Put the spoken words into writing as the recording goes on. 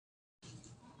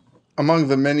Among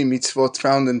the many mitzvot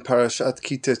found in Parashat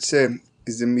Ki Tetzeh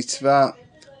is the mitzvah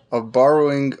of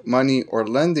borrowing money or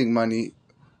lending money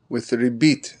with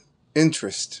ribit,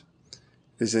 interest.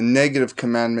 It is a negative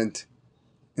commandment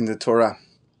in the Torah.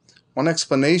 One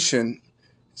explanation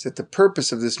is that the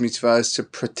purpose of this mitzvah is to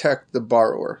protect the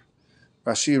borrower.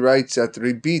 Rashi writes that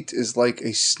ribit is like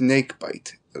a snake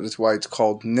bite. That is why it's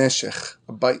called neshech,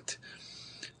 a bite.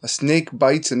 A snake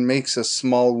bites and makes a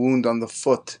small wound on the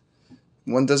foot.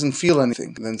 One doesn't feel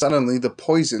anything. Then suddenly the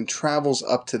poison travels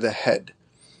up to the head.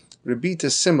 Ribit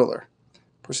is similar.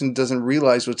 The person doesn't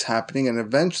realize what's happening, and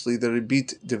eventually the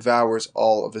ribit devours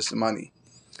all of his money.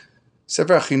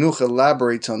 Sefer HaChinuch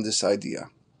elaborates on this idea.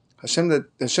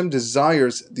 Hashem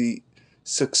desires the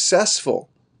successful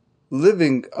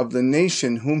living of the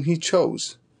nation whom He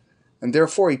chose, and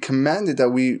therefore He commanded that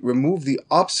we remove the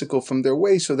obstacle from their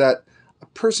way so that a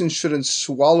person shouldn't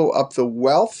swallow up the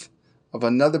wealth of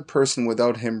another person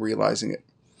without him realizing it,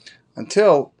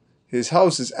 until his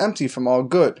house is empty from all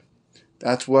good.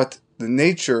 That's what the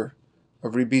nature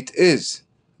of ribit is,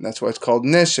 and that's why it's called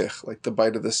neshech, like the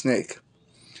bite of the snake.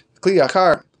 Kli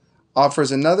Yakar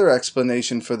offers another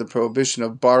explanation for the prohibition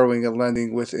of borrowing and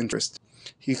lending with interest.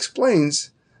 He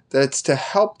explains that it's to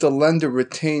help the lender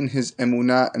retain his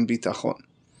emunah and bitachon.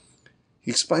 He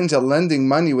explains that lending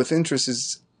money with interest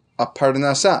is a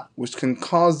parnasa, which can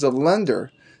cause the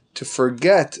lender to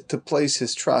forget to place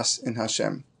his trust in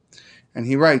Hashem. And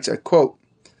he writes, I quote,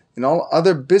 "In all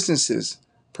other businesses,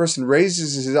 a person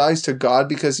raises his eyes to God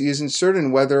because he isn't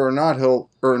certain whether or not he'll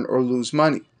earn or lose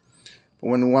money.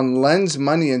 But when one lends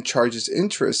money and charges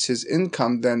interest, his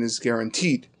income then is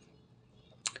guaranteed.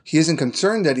 He isn't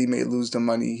concerned that he may lose the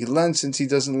money he lends, since he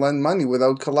doesn't lend money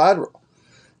without collateral.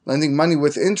 Lending money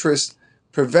with interest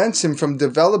prevents him from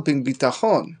developing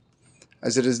bitachon.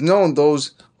 As it is known,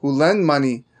 those who lend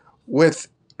money with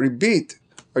ribit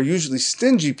are usually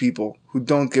stingy people who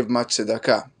don't give much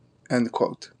tzedakah." End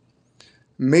quote.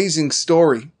 Amazing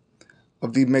story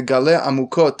of the Megaleh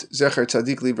Amukot, Zecher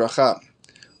Tzadik Livracha,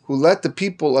 who let the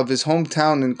people of his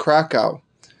hometown in Krakow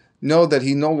know that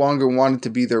he no longer wanted to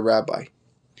be their rabbi.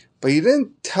 But he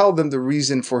didn't tell them the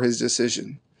reason for his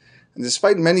decision. And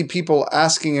despite many people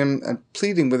asking him and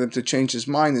pleading with him to change his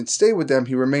mind and stay with them,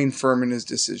 he remained firm in his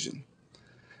decision.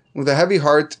 With a heavy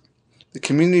heart, the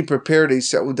community prepared a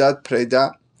Seudat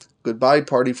Preda, goodbye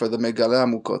party for the Megaleh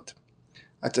Amukot.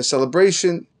 At the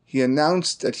celebration, he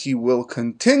announced that he will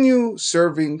continue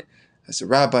serving as the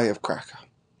rabbi of Krakow.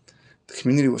 The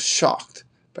community was shocked,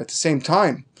 but at the same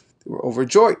time, they were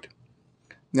overjoyed.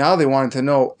 Now they wanted to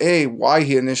know, A, why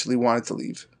he initially wanted to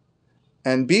leave,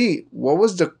 and B, what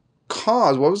was the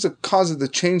cause of the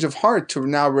change of heart to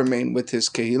now remain with his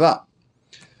kehillah.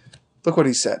 Look what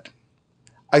he said.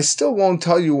 "I still won't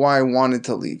tell you why I wanted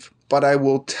to leave, but I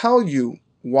will tell you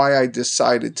why I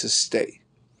decided to stay."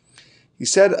 He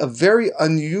said, "A very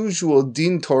unusual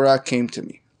din Torah came to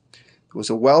me. There was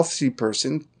a wealthy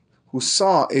person who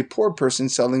saw a poor person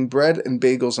selling bread and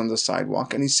bagels on the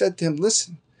sidewalk, and he said to him,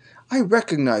 'Listen, I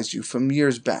recognize you from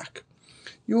years back.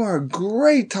 You are a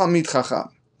great Talmid Chacham.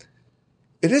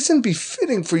 It isn't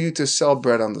befitting for you to sell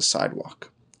bread on the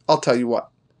sidewalk. I'll tell you what.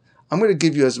 I'm going to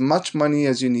give you as much money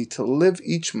as you need to live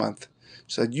each month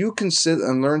so that you can sit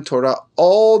and learn Torah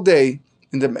all day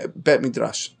in the Bet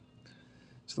Midrash.'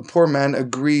 So the poor man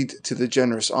agreed to the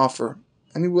generous offer,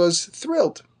 and he was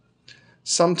thrilled.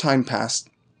 Some time passed,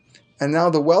 and now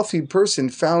the wealthy person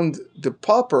found the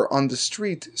pauper on the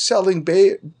street selling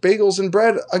bagels and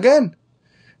bread again.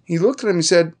 He looked at him and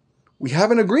said, 'We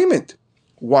have an agreement.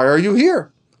 Why are you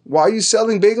here? Why are you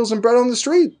selling bagels and bread on the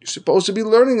street? You're supposed to be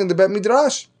learning in the Bet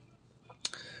Midrash.'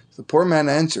 The poor man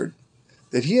answered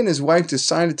that he and his wife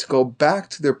decided to go back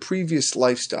to their previous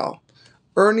lifestyle,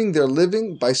 earning their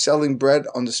living by selling bread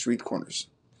on the street corners.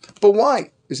 But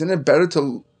why? Isn't it better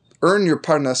to earn your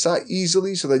parnasa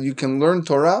easily so that you can learn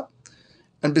Torah?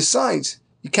 And besides,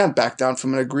 you can't back down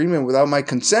from an agreement without my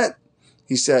consent."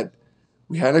 He said,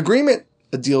 "We had an agreement.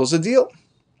 A deal is a deal."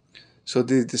 So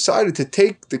they decided to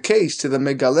take the case to the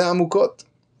Megaleh Amukot.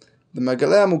 The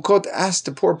Megaleh Amukot asked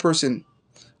the poor person,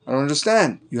 "I don't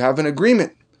understand. You have an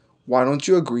agreement. Why don't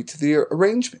you agree to the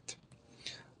arrangement?"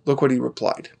 Look what he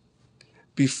replied.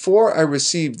 "Before I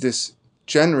received this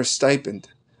generous stipend,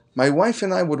 my wife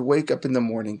and I would wake up in the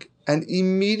morning and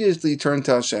immediately turn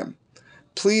to Hashem,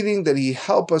 pleading that He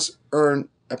help us earn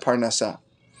a parnasa.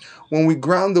 When we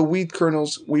ground the wheat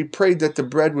kernels, we prayed that the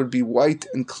bread would be white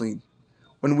and clean.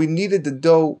 When we kneaded the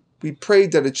dough, we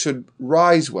prayed that it should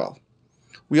rise well.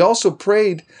 We also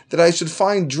prayed that I should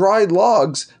find dry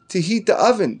logs to heat the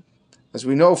oven. As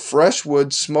we know, fresh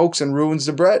wood smokes and ruins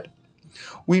the bread.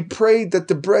 We prayed that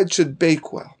the bread should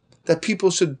bake well. that people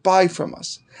should buy from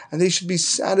us, and they should be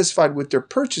satisfied with their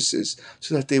purchases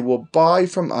so that they will buy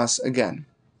from us again.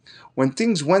 When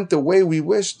things went the way we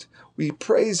wished, we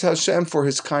praise Hashem for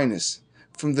His kindness.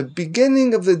 From the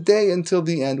beginning of the day until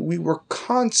the end, we were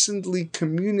constantly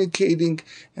communicating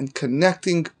and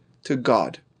connecting to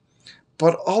God.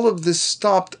 But all of this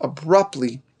stopped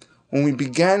abruptly when we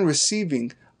began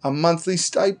receiving a monthly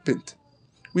stipend.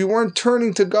 We weren't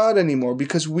turning to God anymore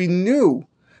because we knew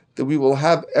that we will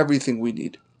have everything we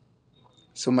need.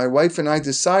 So my wife and I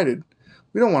decided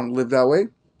we don't want to live that way.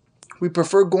 We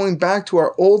prefer going back to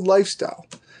our old lifestyle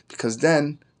because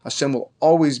then Hashem will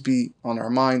always be on our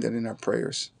mind and in our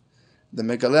prayers. The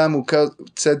Megaleh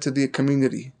Amukel said to the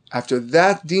community, after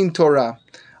that Din Torah,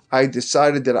 I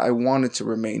decided that I wanted to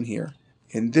remain here,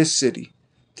 in this city,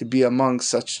 to be among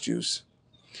such Jews.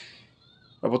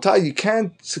 Rabotai, you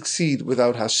can't succeed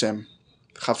without Hashem.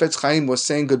 Chafetz Chaim was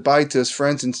saying goodbye to his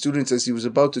friends and students as he was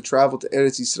about to travel to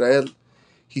Eretz Yisrael.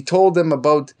 He told them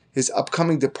about his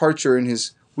upcoming departure in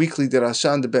his weekly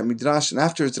Drasha in the Bet Midrash, and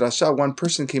after his Drasha, one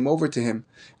person came over to him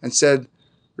and said,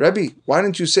 Rebbe, why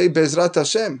didn't you say Bezrat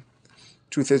Hashem?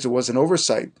 Truth is, it was an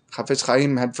oversight. Chafetz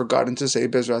Chaim had forgotten to say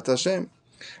Bezrat Hashem.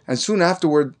 And soon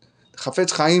afterward,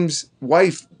 Chafetz Chaim's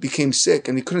wife became sick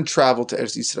and he couldn't travel to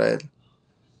Eretz Yisrael.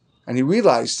 And he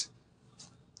realized,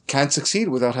 can't succeed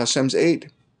without Hashem's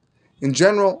aid. In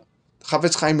general,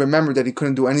 Chafetz Chaim remembered that he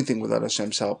couldn't do anything without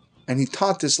Hashem's help. And he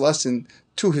taught this lesson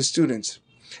to his students.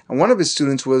 And one of his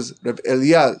students was Reb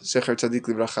Elia, Zecher Tzadik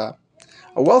Livracha.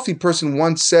 A wealthy person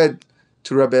once said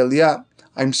to Reb Elia,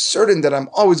 I'm certain that I'm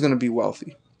always going to be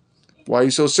wealthy. Why are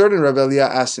you so certain? Reb Elia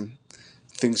asked him.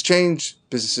 Things change,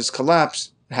 businesses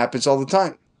collapse, it happens all the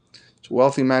time. So a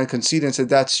wealthy man conceded and said,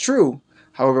 that's true.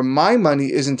 However, my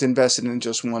money isn't invested in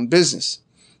just one business.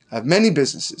 I have many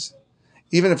businesses.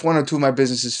 Even if one or two of my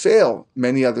businesses fail,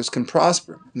 many others can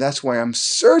prosper. And that's why I'm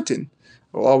certain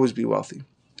I will always be wealthy.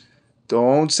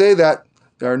 Don't say that.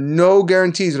 There are no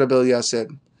guarantees, Rabbi Elia said.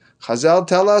 Chazal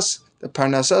tell us that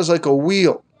Parnassah is like a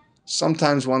wheel.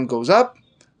 Sometimes one goes up,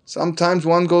 sometimes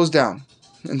one goes down.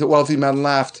 And the wealthy man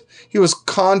laughed. He was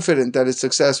confident that his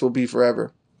success will be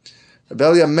forever. Rabbi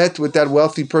Elia met with that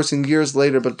wealthy person years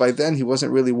later, but by then he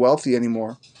wasn't really wealthy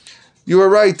anymore. You were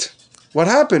right. What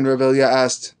happened? Rabbi Elia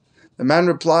asked. The man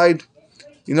replied,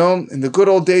 in the good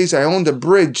old days I owned a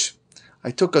bridge.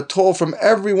 I took a toll from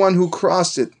everyone who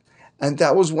crossed it, and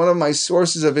that was one of my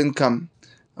sources of income.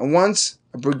 And once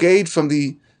a brigade from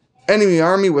the enemy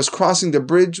army was crossing the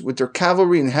bridge with their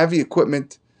cavalry and heavy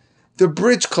equipment. The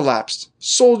bridge collapsed.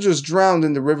 Soldiers drowned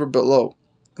in the river below.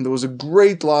 And there was a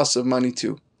great loss of money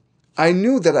too. I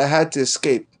knew that I had to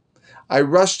escape. I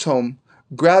rushed home,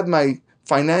 grabbed my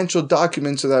financial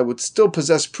documents so that I would still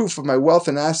possess proof of my wealth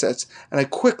and assets, and I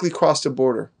quickly crossed the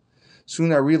border.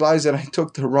 Soon I realized that I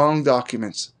took the wrong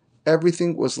documents.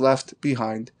 Everything was left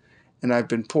behind, and I've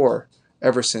been poor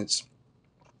ever since.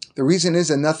 The reason is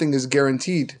that nothing is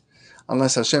guaranteed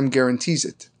unless Hashem guarantees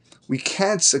it. We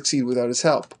can't succeed without His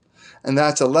help. And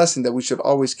that's a lesson that we should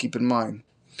always keep in mind.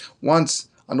 Once,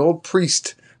 an old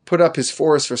priest put up his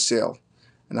forest for sale,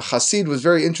 and a Chassid was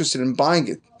very interested in buying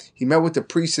it. He met with the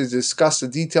priest to discuss the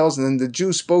details, and then the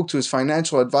Jew spoke to his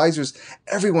financial advisors.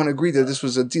 Everyone agreed that this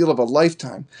was a deal of a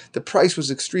lifetime. The price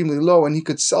was extremely low, and he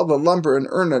could sell the lumber and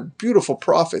earn a beautiful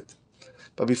profit.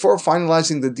 But before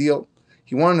finalizing the deal,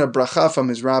 he wanted a bracha from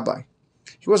his rabbi.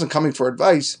 He wasn't coming for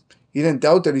advice. He didn't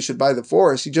doubt that he should buy the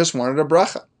forest. He just wanted a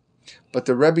bracha. But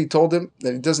the Rebbe told him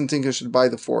that he doesn't think he should buy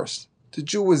the forest. The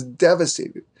Jew was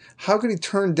devastated. How could he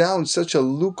turn down such a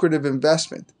lucrative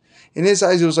investment? In his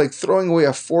eyes, it was like throwing away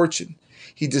a fortune.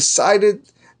 He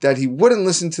decided that he wouldn't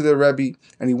listen to the Rebbe,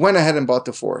 and he went ahead and bought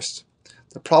the forest.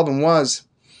 The problem was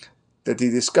that he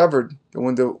discovered that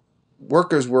when the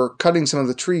workers were cutting some of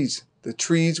the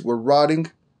trees were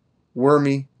rotting,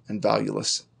 wormy, and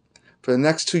valueless. For the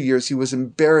next 2 years, he was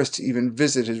embarrassed to even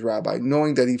visit his rabbi,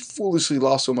 knowing that he foolishly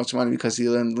lost so much money because he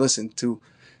didn't listen to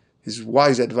his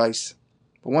wise advice.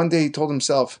 But one day he told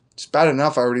himself, it's bad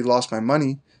enough I already lost my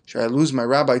money. Should I lose my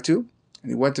rabbi too? And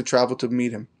he went to travel to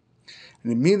meet him.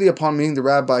 And immediately upon meeting the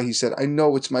rabbi, he said, I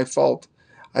know it's my fault.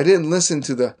 I didn't listen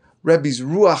to the Rebbe's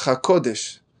Ruach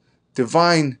HaKodesh,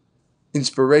 divine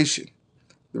inspiration.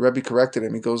 The Rebbe corrected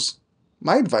him. He goes,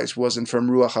 my advice wasn't from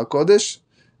Ruach HaKodesh.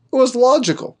 It was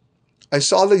logical. I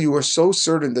saw that you were so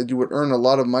certain that you would earn a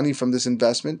lot of money from this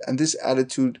investment, and this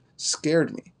attitude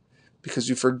scared me, because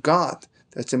you forgot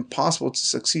that it's impossible to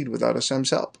succeed without Hashem's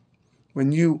help.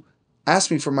 When you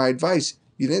asked me for my advice,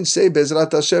 you didn't say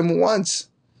Bezrat Hashem once.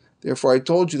 Therefore, I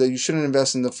told you that you shouldn't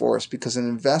invest in the forest, because an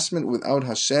investment without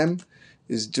Hashem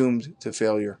is doomed to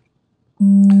failure.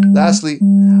 Lastly,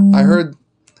 I heard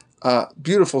a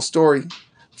beautiful story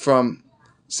from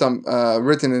some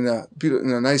written in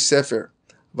a nice sefer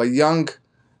of a young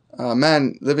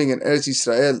man living in Eretz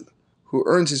Israel who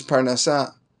earns his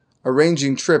parnasah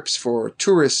arranging trips for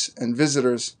tourists and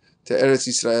visitors to Eretz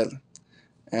Israel.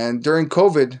 And during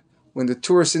COVID, when the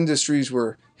tourist industries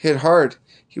were hit hard,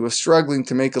 he was struggling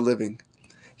to make a living.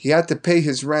 He had to pay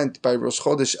his rent by Rosh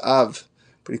Chodesh Av,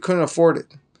 but he couldn't afford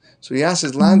it. So he asked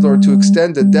his landlord to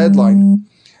extend the deadline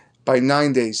by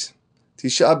 9 days.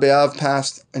 Tisha B'Av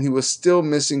passed, and he was still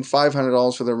missing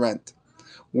 $500 for the rent.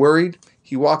 Worried,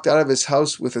 he walked out of his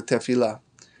house with a tefillah.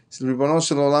 He said, Ribono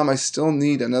Shel Olam, I still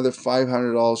need another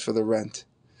 $500 for the rent.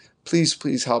 Please,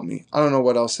 please help me. I don't know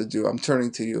what else to do. I'm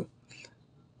turning to you.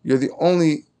 You're the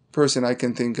only person I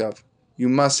can think of. You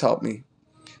must help me.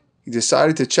 He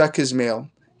decided to check his mail.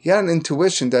 He had an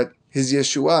intuition that his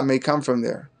Yeshua may come from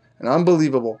there. And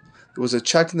unbelievable, there was a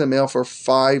check in the mail for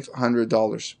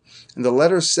 $500. And the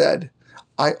letter said,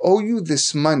 I owe you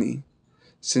this money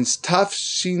since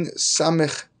Tafshin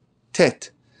Samech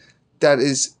Tet. That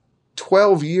is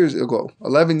 12 years ago,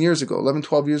 12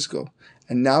 years ago.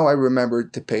 And now I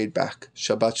remembered to pay it back.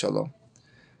 Shabbat Shalom.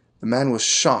 The man was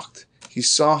shocked. He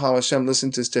saw how Hashem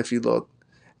listened to his tefillot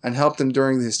and helped him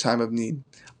during his time of need.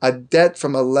 A debt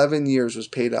from 11 years was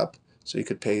paid up so he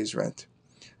could pay his rent.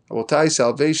 Abotai,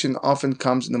 salvation often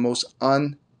comes in the most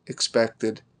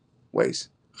unexpected ways.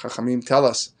 Chachamim tell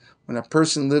us, when a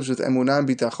person lives with emunah and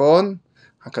bitachon,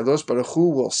 HaKadosh Baruch Hu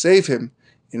will save him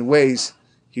in ways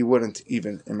he wouldn't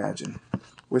even imagine.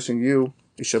 Wishing you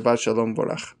a Shabbat Shalom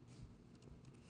Borach.